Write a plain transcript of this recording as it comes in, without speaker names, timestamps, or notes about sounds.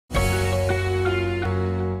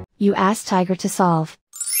You ask Tiger to solve.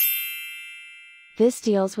 This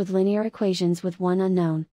deals with linear equations with one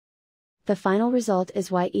unknown. The final result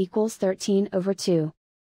is y equals 13/2.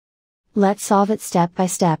 Let's solve it step by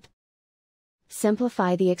step.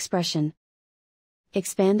 Simplify the expression.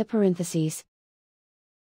 Expand the parentheses.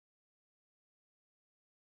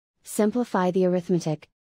 Simplify the arithmetic.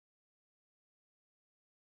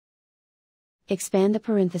 Expand the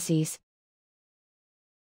parentheses.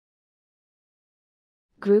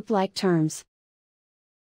 Group like terms.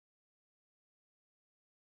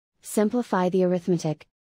 Simplify the arithmetic.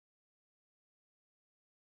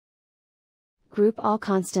 Group all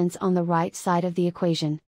constants on the right side of the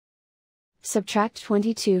equation. Subtract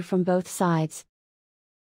 22 from both sides.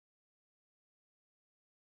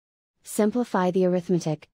 Simplify the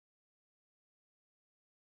arithmetic.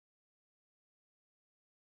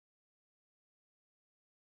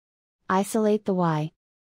 Isolate the y.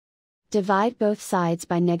 Divide both sides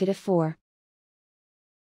by -4.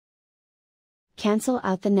 Cancel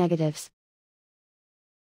out the negatives.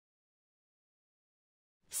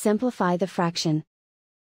 Simplify the fraction.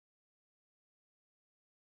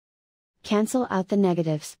 Cancel out the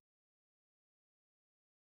negatives.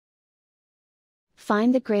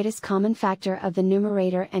 Find the greatest common factor of the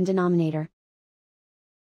numerator and denominator.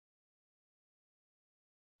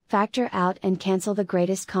 Factor out and cancel the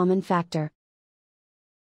greatest common factor.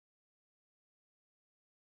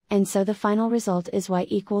 And so the final result is y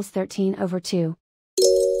equals 13/2.